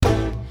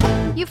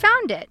You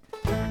found it!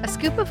 A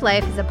Scoop of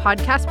Life is a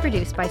podcast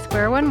produced by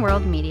Square One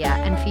World Media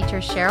and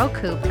features Sherryl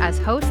Coop as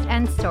host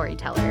and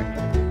storyteller.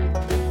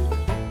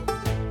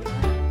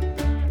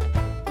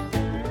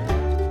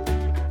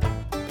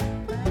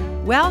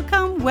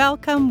 Welcome,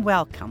 welcome,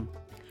 welcome.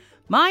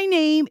 My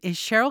name is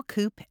Sherryl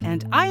Coop,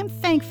 and I am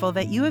thankful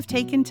that you have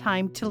taken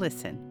time to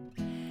listen.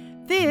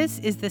 This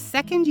is the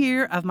second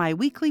year of my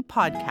weekly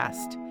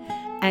podcast,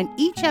 and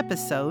each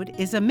episode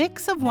is a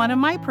mix of one of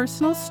my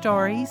personal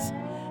stories,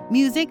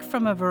 music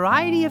from a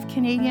variety of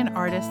Canadian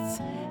artists,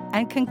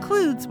 and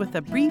concludes with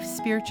a brief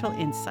spiritual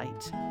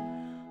insight.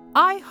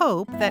 I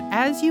hope that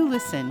as you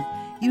listen,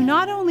 you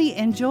not only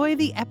enjoy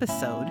the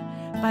episode,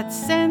 but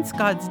sense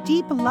God's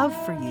deep love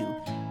for you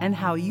and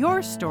how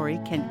your story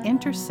can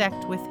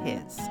intersect with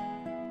His.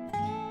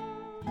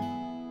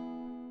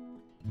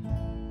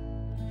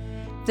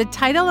 The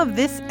title of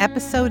this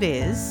episode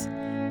is,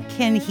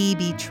 Can He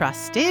Be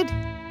Trusted?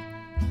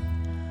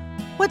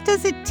 What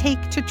does it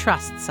take to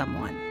trust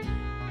someone?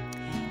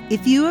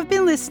 If you have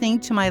been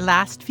listening to my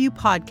last few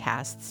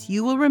podcasts,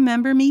 you will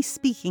remember me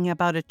speaking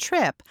about a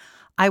trip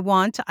I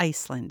went to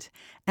Iceland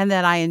and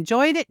that I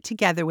enjoyed it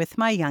together with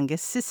my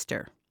youngest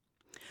sister.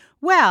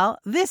 Well,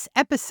 this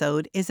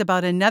episode is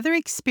about another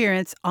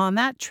experience on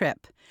that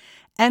trip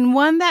and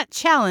one that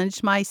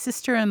challenged my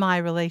sister and my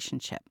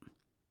relationship.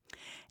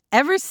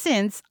 Ever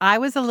since I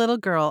was a little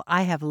girl,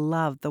 I have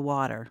loved the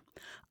water.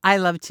 I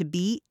love to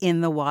be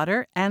in the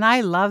water and I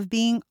love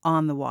being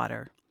on the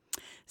water.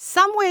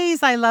 Some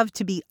ways I love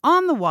to be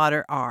on the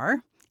water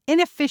are in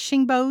a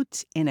fishing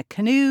boat, in a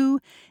canoe,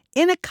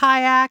 in a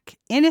kayak,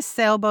 in a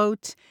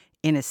sailboat,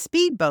 in a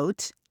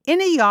speedboat,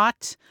 in a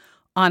yacht,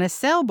 on a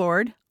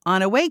sailboard,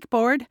 on a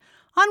wakeboard,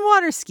 on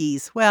water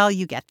skis. Well,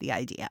 you get the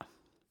idea.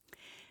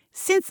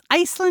 Since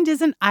Iceland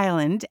is an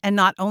island and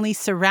not only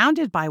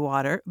surrounded by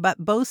water, but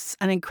boasts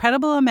an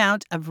incredible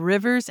amount of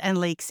rivers and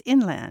lakes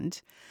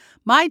inland,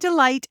 my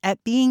delight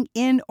at being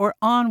in or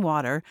on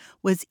water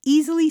was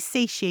easily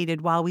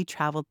satiated while we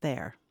traveled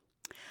there.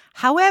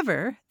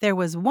 However, there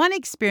was one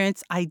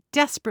experience I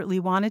desperately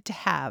wanted to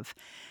have,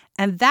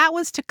 and that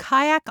was to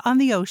kayak on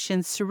the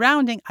ocean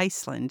surrounding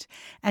Iceland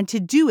and to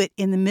do it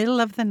in the middle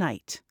of the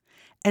night,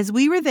 as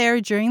we were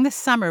there during the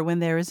summer when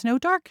there is no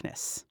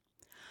darkness.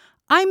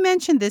 I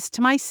mentioned this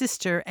to my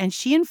sister, and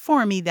she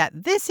informed me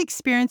that this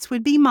experience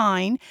would be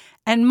mine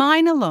and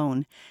mine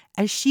alone,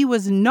 as she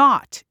was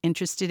not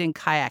interested in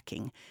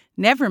kayaking,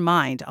 never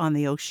mind on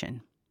the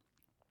ocean.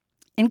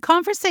 In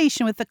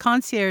conversation with the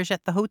concierge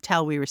at the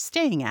hotel we were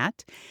staying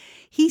at,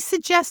 he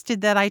suggested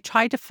that I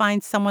try to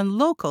find someone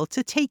local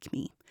to take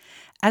me,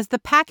 as the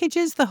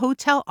packages the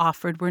hotel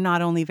offered were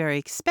not only very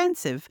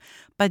expensive,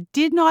 but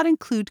did not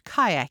include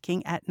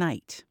kayaking at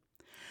night.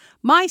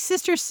 My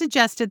sister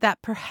suggested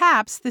that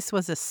perhaps this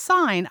was a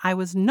sign I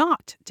was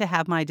not to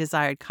have my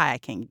desired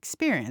kayaking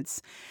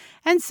experience,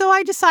 and so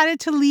I decided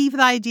to leave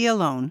the idea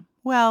alone,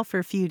 well, for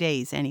a few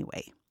days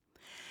anyway.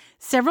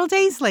 Several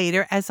days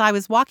later, as I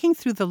was walking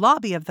through the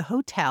lobby of the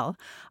hotel,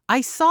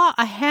 I saw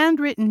a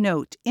handwritten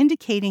note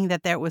indicating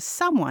that there was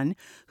someone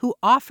who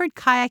offered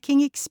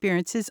kayaking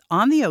experiences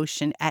on the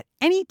ocean at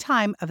any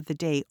time of the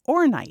day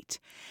or night,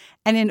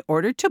 and in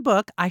order to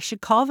book, I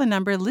should call the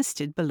number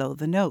listed below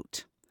the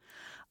note.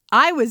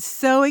 I was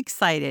so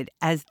excited,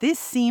 as this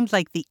seemed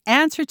like the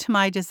answer to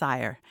my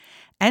desire,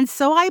 and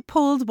so I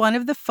pulled one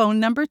of the phone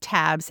number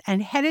tabs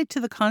and headed to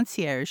the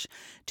concierge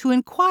to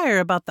inquire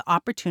about the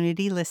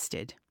opportunity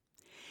listed.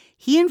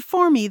 He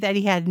informed me that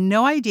he had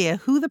no idea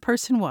who the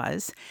person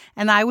was,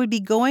 and I would be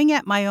going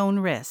at my own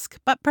risk,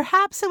 but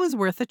perhaps it was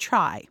worth a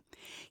try.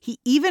 He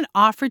even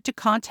offered to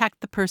contact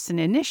the person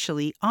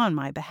initially on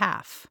my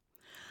behalf.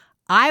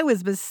 I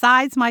was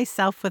besides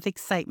myself with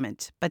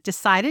excitement, but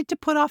decided to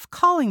put off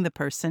calling the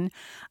person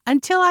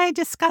until I had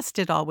discussed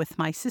it all with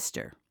my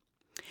sister.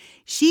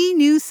 She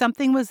knew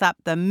something was up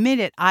the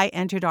minute I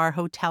entered our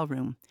hotel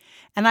room,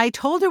 and I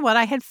told her what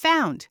I had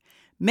found,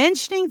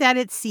 mentioning that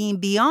it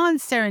seemed beyond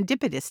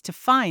serendipitous to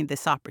find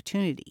this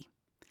opportunity.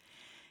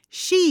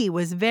 She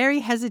was very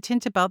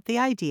hesitant about the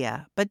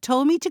idea, but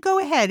told me to go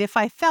ahead if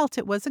I felt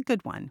it was a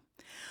good one.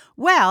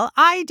 Well,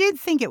 I did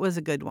think it was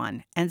a good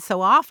one, and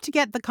so off to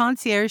get the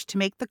concierge to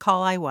make the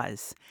call I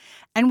was.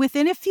 And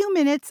within a few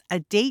minutes,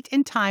 a date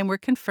and time were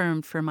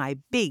confirmed for my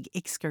big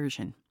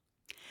excursion.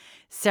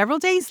 Several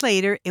days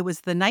later, it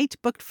was the night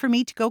booked for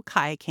me to go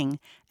kayaking,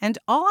 and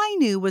all I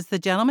knew was the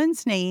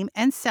gentleman's name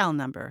and cell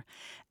number,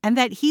 and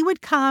that he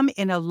would come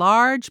in a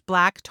large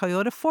black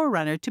Toyota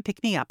 4Runner to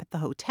pick me up at the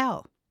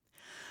hotel.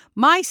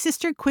 My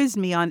sister quizzed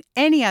me on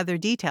any other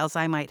details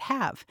I might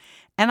have,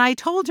 and I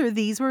told her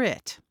these were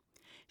it.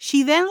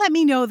 She then let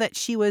me know that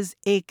she was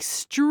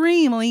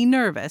extremely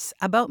nervous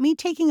about me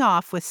taking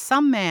off with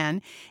some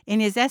man in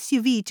his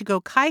SUV to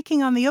go kayaking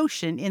on the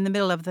ocean in the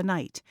middle of the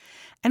night,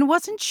 and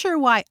wasn't sure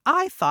why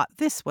I thought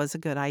this was a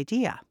good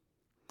idea.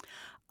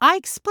 I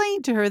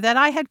explained to her that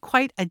I had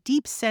quite a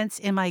deep sense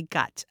in my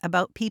gut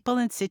about people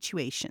and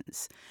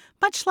situations,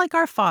 much like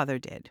our father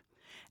did,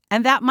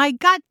 and that my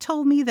gut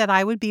told me that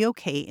I would be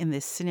okay in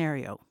this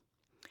scenario.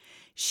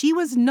 She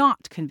was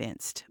not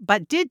convinced,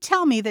 but did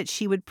tell me that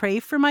she would pray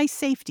for my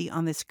safety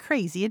on this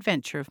crazy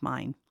adventure of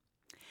mine.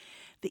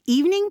 The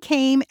evening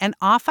came and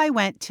off I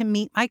went to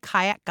meet my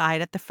kayak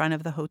guide at the front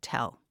of the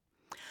hotel.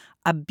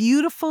 A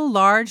beautiful,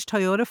 large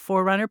Toyota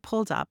 4Runner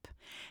pulled up,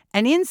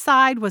 and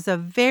inside was a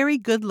very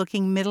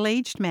good-looking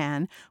middle-aged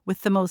man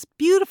with the most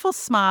beautiful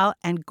smile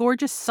and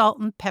gorgeous salt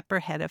and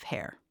pepper head of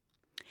hair.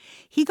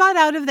 He got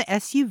out of the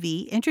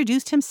SUV,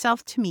 introduced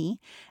himself to me,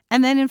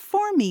 and then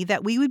informed me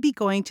that we would be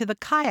going to the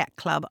kayak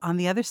club on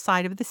the other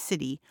side of the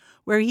city,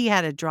 where he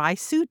had a dry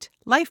suit,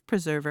 life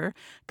preserver,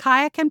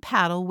 kayak and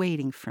paddle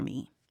waiting for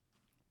me.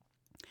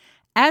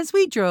 As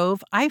we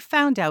drove, I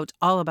found out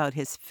all about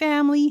his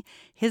family,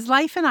 his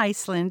life in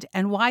Iceland,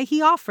 and why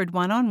he offered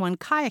one-on-one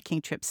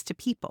kayaking trips to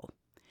people.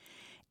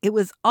 It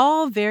was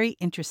all very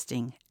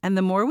interesting, and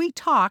the more we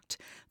talked,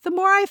 the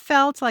more I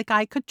felt like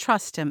I could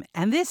trust him,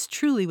 and this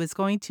truly was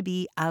going to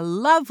be a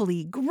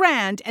lovely,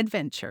 grand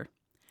adventure.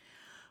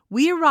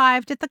 We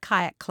arrived at the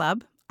kayak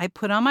club. I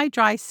put on my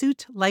dry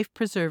suit, life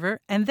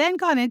preserver, and then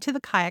got into the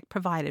kayak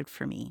provided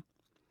for me.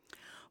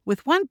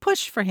 With one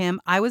push for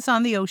him, I was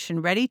on the ocean,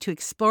 ready to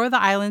explore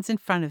the islands in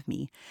front of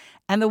me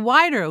and the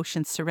wider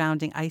ocean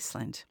surrounding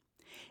Iceland.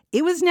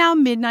 It was now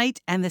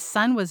midnight, and the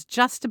sun was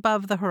just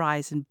above the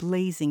horizon,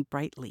 blazing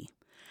brightly.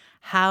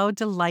 How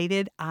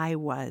delighted I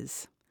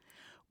was.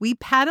 We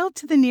paddled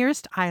to the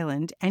nearest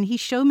island, and he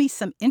showed me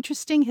some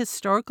interesting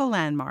historical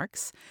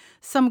landmarks,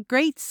 some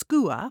great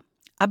skua,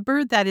 a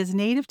bird that is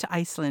native to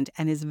Iceland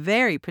and is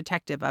very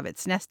protective of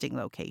its nesting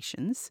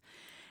locations,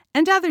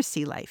 and other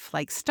sea life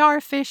like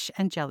starfish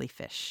and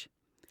jellyfish.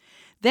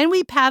 Then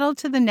we paddled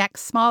to the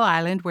next small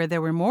island where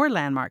there were more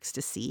landmarks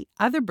to see,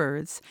 other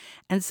birds,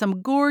 and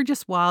some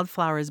gorgeous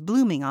wildflowers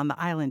blooming on the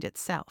island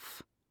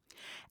itself.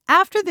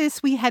 After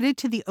this, we headed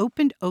to the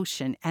opened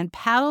ocean and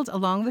paddled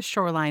along the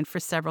shoreline for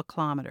several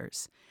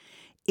kilometers.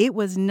 It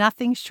was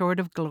nothing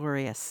short of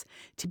glorious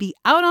to be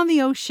out on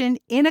the ocean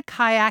in a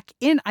kayak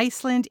in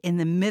Iceland in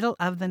the middle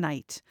of the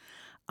night.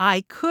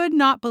 I could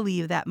not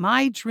believe that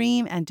my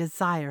dream and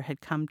desire had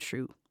come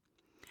true.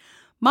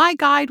 My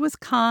guide was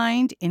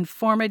kind,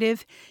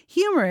 informative,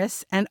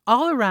 humorous, and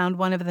all around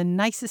one of the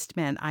nicest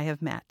men I have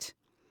met.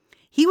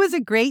 He was a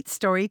great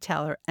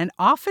storyteller, and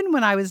often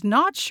when I was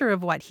not sure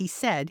of what he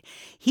said,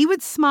 he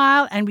would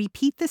smile and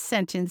repeat the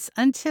sentence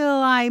until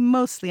I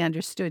mostly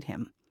understood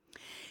him.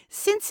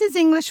 Since his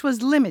English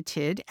was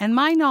limited and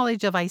my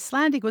knowledge of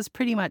Icelandic was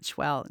pretty much,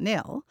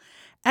 nil,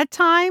 at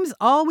times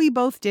all we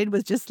both did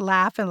was just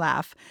laugh and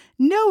laugh,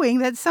 knowing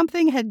that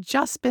something had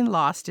just been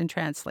lost in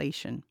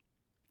translation.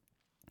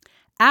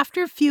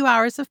 After a few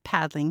hours of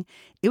paddling,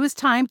 it was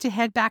time to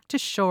head back to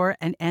shore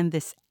and end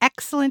this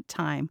excellent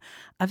time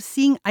of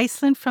seeing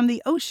Iceland from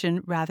the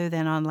ocean rather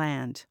than on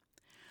land.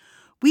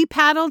 We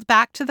paddled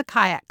back to the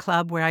kayak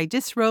club where I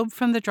disrobed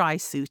from the dry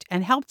suit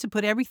and helped to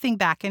put everything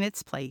back in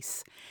its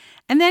place,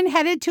 and then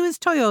headed to his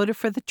Toyota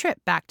for the trip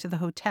back to the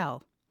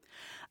hotel.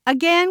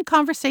 Again,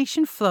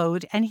 conversation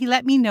flowed, and he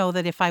let me know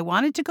that if I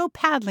wanted to go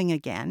paddling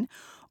again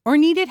or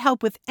needed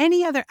help with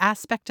any other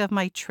aspect of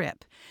my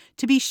trip,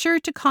 to be sure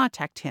to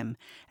contact him,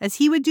 as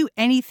he would do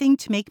anything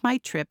to make my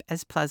trip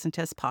as pleasant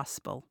as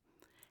possible.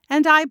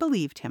 And I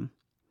believed him.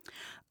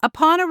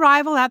 Upon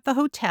arrival at the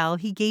hotel,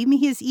 he gave me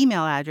his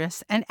email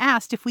address and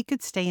asked if we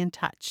could stay in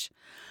touch.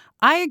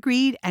 I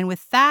agreed, and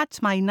with that,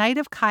 my night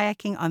of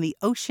kayaking on the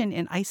ocean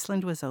in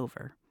Iceland was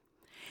over.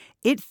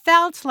 It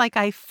felt like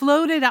I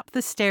floated up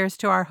the stairs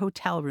to our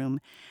hotel room,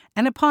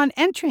 and upon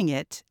entering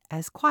it,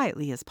 as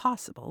quietly as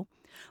possible,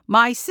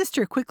 my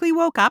sister quickly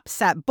woke up,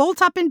 sat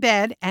bolt up in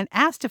bed, and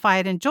asked if I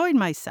had enjoyed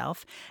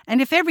myself and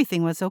if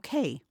everything was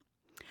okay.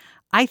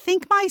 I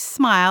think my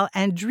smile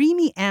and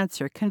dreamy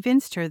answer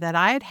convinced her that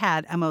I had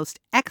had a most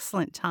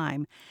excellent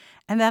time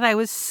and that I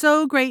was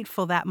so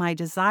grateful that my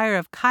desire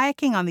of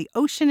kayaking on the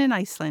ocean in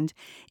Iceland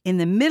in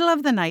the middle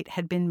of the night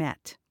had been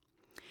met.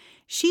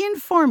 She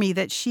informed me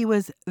that she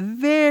was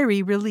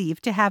very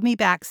relieved to have me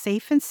back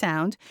safe and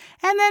sound,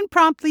 and then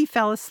promptly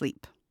fell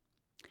asleep.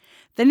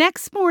 The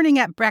next morning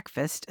at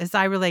breakfast, as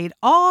I relayed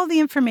all the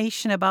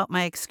information about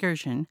my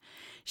excursion,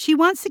 she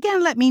once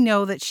again let me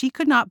know that she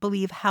could not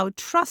believe how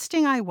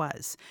trusting I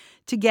was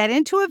to get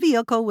into a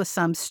vehicle with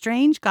some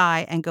strange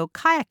guy and go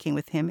kayaking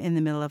with him in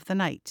the middle of the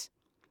night.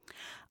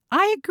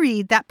 I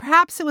agreed that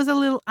perhaps it was a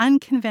little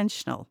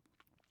unconventional,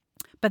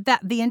 but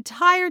that the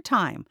entire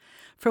time,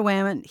 for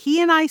when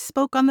he and I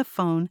spoke on the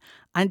phone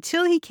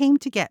until he came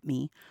to get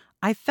me,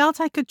 I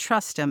felt I could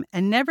trust him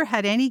and never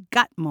had any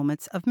gut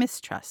moments of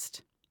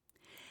mistrust.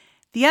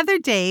 The other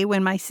day,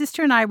 when my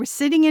sister and I were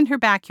sitting in her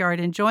backyard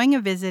enjoying a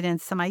visit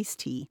and some iced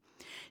tea,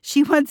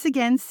 she once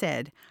again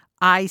said,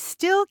 "I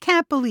still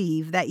can't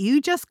believe that you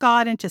just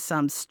got into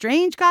some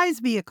strange guy's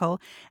vehicle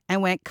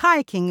and went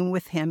kayaking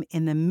with him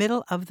in the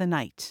middle of the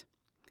night."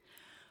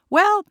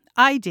 Well,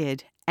 I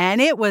did, and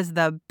it was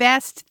the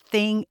best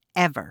thing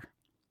ever.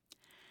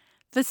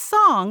 The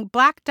song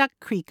Black Duck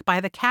Creek by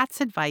the Cat's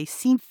Advice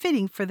seemed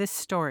fitting for this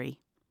story.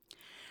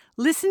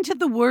 Listen to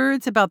the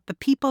words about the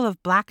people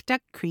of Black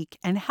Duck Creek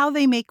and how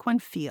they make one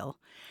feel,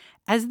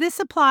 as this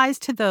applies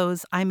to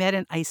those I met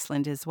in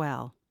Iceland as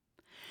well.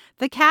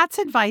 The Cat's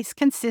advice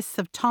consists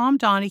of Tom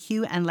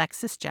Donahue and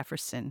Lexis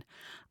Jefferson,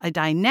 a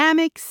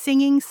dynamic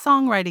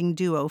singing-songwriting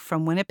duo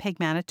from Winnipeg,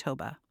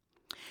 Manitoba.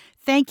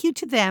 Thank you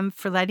to them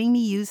for letting me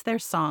use their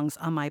songs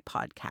on my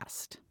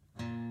podcast.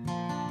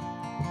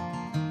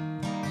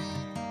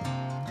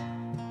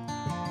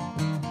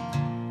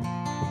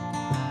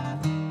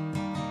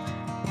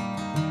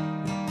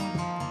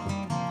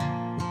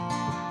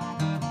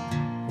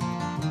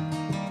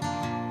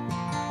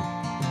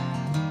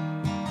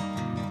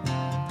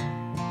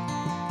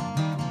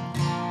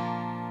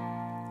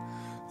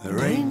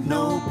 There ain't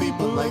no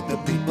people like the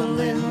people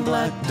in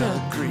Black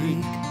Duck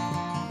Creek.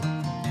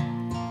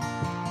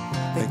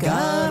 They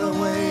got a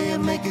way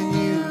of making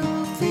you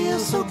feel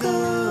so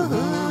good.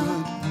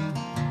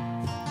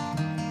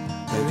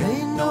 There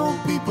ain't no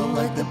people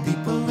like the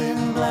people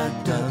in Black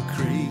Duck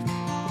Creek.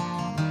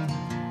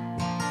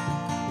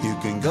 You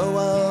can go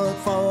out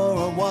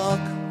for a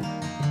walk.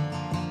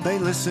 They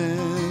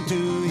listen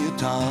to you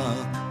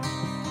talk.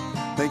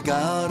 They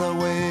got a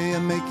way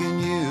of making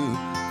you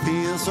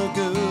feel so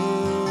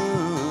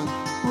good.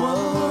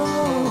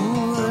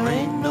 Whoa, there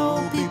ain't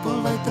no people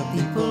like the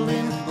people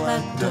in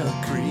Black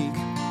Duck Creek.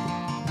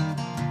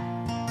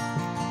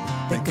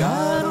 They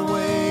got a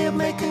way of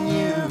making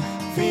you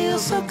feel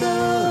so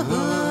good.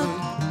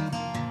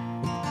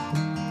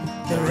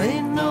 There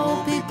ain't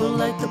no people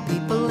like the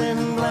people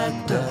in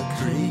Black Duck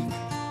Creek.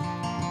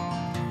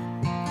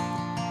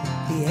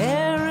 The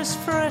air is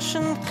fresh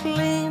and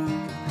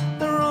clean.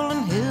 The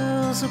rolling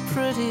hills are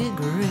pretty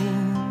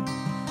green.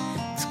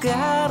 It's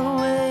got a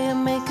way of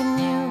making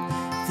you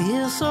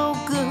feel so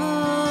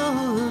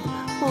good.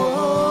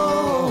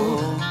 Whoa.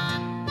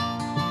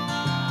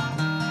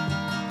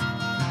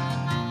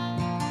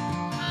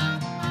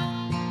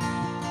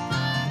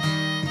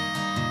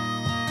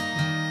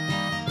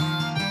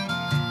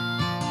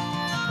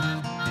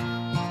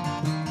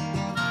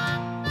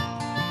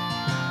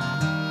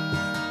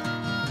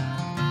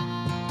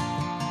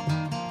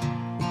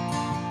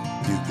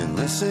 You can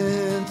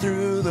listen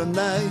through the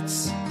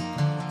nights,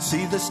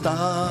 see the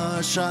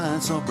stars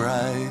shine so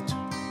bright.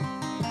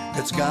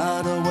 It's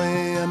got a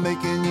way of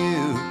making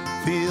you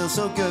feel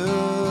so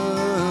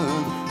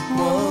good.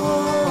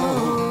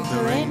 Whoa,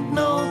 there ain't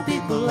no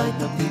people like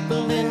the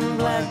people in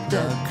Black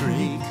Duck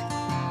Creek.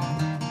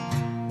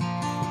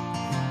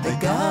 They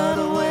got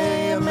a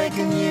way of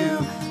making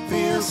you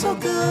feel so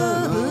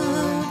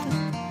good.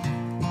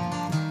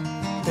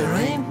 There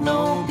ain't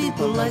no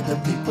people like the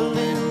people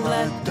in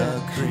Black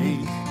Duck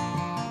Creek.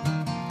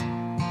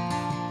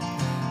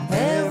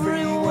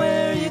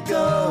 Everywhere you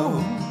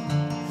go,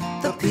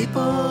 the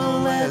people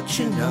let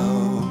you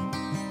know.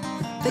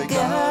 They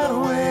got a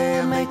way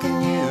of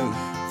making you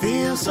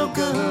feel so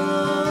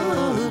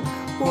good.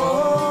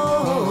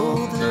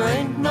 Whoa, there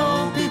ain't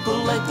no people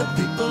like the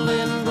people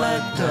in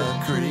Black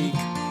Duck Creek.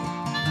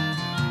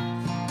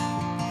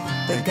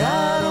 They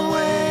got a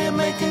way of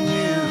making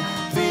you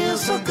feel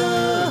so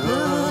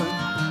good.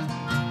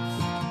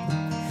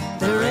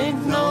 There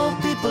ain't no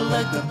people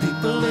like the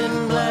people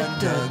in Black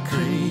Duck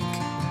Creek.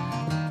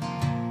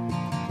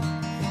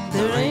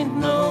 There ain't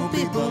no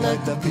people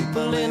like the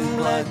people in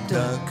Black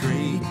Duck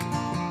Creek.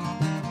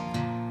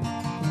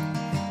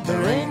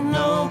 There ain't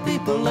no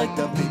people like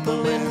the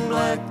people in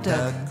Black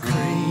Duck Creek.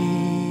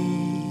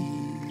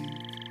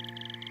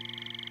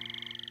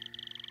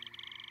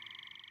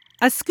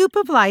 A Scoop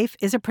of Life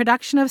is a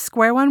production of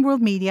Square One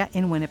World Media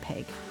in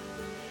Winnipeg.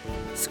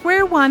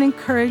 Square One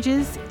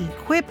encourages,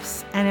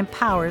 equips, and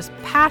empowers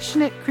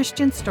passionate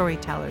Christian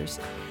storytellers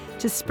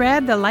to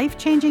spread the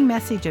life-changing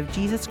message of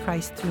Jesus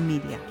Christ through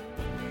media.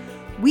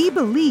 We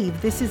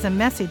believe this is a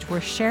message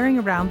worth sharing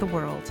around the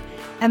world,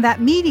 and that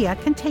media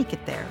can take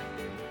it there.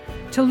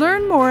 To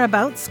learn more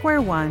about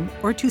Square One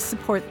or to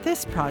support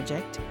this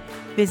project,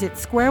 visit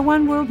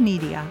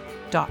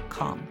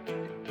squareoneworldmedia.com.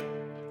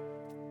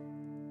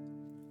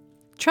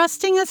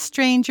 Trusting a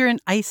stranger in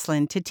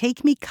Iceland to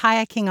take me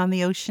kayaking on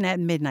the ocean at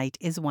midnight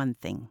is one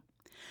thing.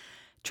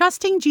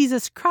 Trusting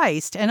Jesus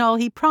Christ and all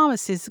he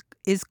promises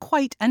is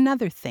quite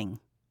another thing.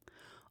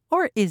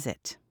 Or is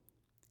it?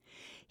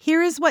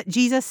 Here is what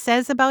Jesus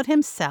says about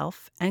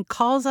himself and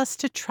calls us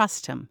to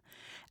trust him,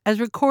 as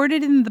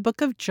recorded in the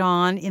book of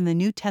John in the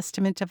New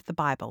Testament of the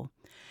Bible,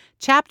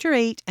 chapter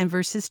 8 and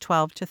verses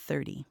 12 to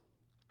 30.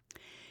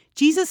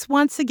 Jesus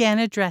once again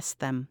addressed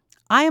them.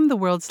 I am the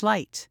world's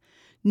light.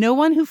 No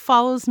one who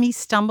follows me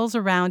stumbles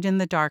around in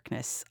the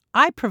darkness.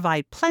 I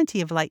provide plenty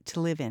of light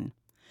to live in.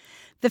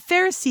 The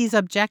Pharisees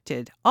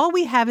objected. All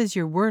we have is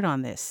your word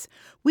on this.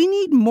 We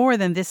need more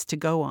than this to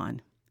go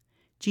on.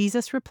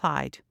 Jesus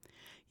replied,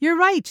 You're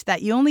right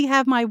that you only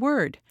have my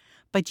word,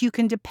 but you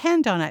can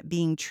depend on it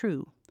being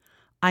true.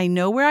 I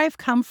know where I've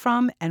come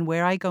from and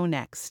where I go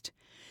next.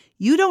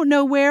 You don't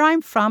know where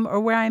I'm from or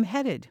where I'm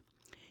headed.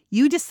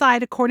 You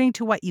decide according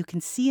to what you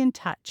can see and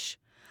touch.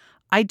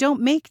 I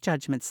don't make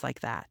judgments like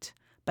that.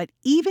 But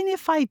even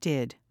if I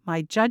did,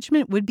 my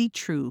judgment would be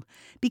true,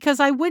 because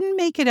I wouldn't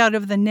make it out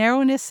of the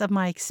narrowness of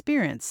my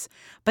experience,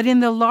 but in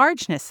the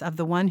largeness of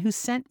the one who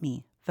sent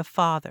me, the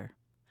Father.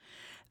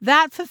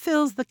 That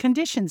fulfills the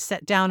conditions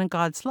set down in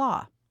God's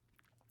law,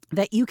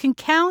 that you can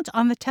count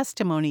on the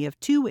testimony of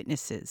 2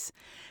 witnesses,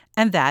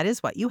 and that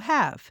is what you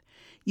have.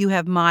 You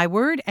have my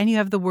word, and you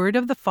have the word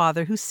of the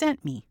Father who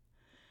sent me.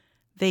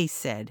 They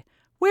said,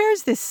 "Where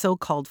is this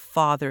so-called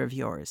Father of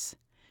yours?"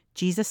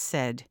 Jesus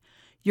said,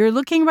 "You're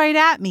looking right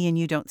at me and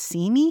you don't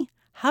see me?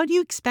 How do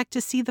you expect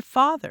to see the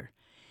Father?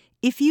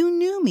 If you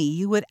knew me,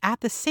 you would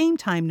at the same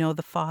time know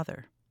the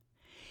Father."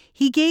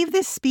 He gave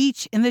this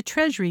speech in the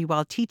treasury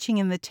while teaching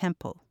in the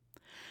temple.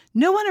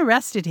 No one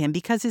arrested him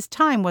because his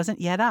time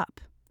wasn't yet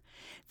up.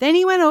 Then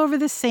he went over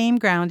the same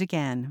ground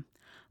again.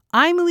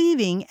 "I'm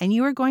leaving and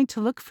you are going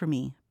to look for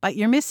me, but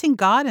you're missing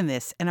God in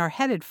this and are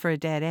headed for a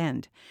dead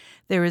end.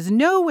 There is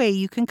no way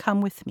you can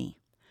come with me."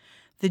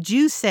 The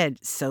Jews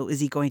said, "So is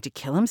he going to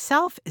kill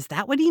himself? Is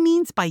that what he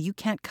means by you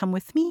can't come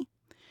with me?"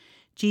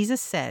 Jesus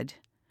said,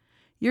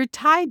 "You're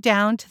tied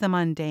down to the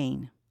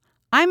mundane.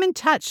 I'm in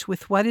touch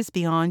with what is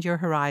beyond your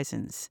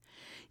horizons.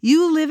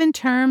 You live in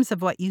terms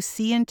of what you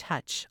see and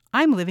touch.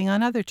 I'm living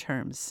on other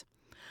terms.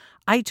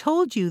 I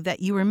told you that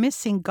you were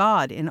missing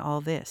God in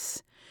all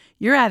this.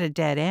 You're at a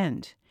dead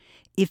end.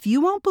 If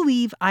you won't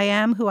believe I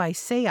am who I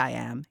say I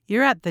am,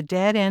 you're at the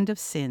dead end of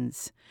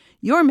sins.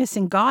 You're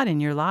missing God in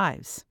your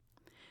lives."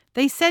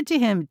 They said to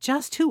him,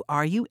 "Just who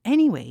are you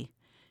anyway?"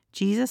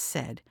 Jesus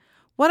said,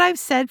 "What I've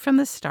said from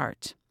the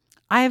start.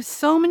 I have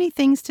so many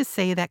things to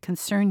say that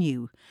concern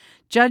you,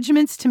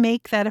 judgments to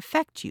make that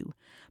affect you.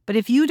 But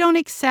if you don't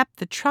accept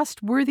the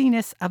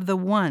trustworthiness of the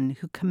one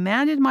who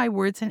commanded my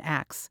words and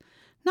acts,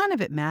 none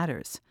of it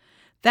matters.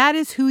 That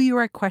is who you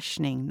are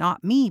questioning,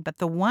 not me, but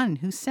the one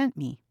who sent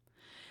me."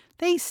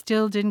 They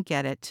still didn't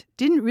get it,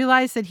 didn't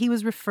realize that he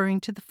was referring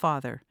to the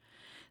Father.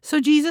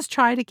 So Jesus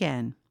tried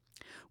again.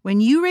 "When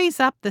you raise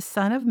up the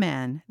Son of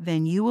Man,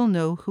 then you will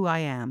know who I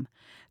am,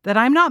 that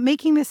I'm not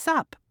making this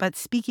up, but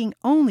speaking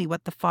only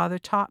what the Father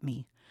taught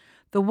me.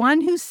 The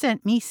one who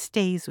sent me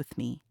stays with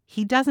me.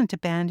 He doesn't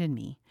abandon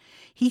me.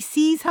 He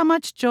sees how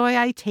much joy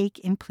I take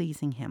in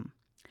pleasing him."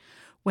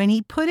 When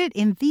he put it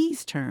in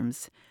these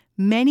terms,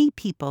 many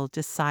people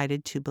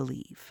decided to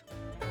believe.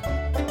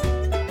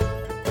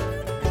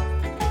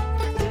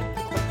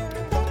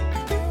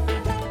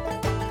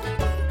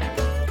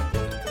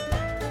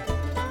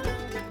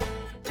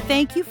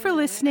 Thank you for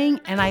listening,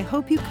 and I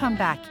hope you come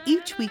back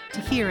each week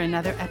to hear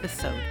another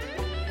episode.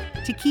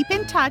 To keep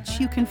in touch,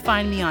 you can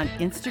find me on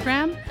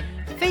Instagram,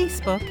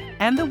 Facebook,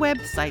 and the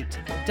website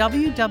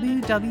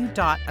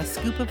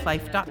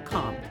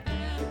www.askoopoflife.com,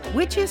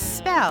 which is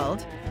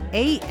spelled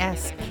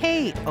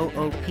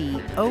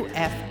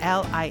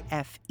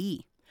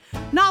ASKOOPOFLIFE.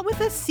 Not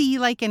with a C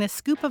like in a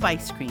scoop of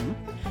ice cream,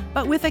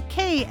 but with a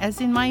K as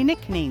in my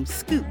nickname,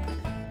 Scoop.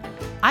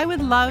 I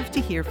would love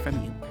to hear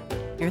from you.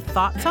 Your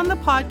thoughts on the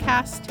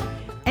podcast,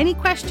 any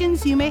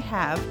questions you may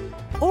have,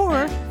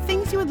 or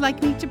things you would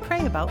like me to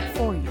pray about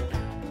for you.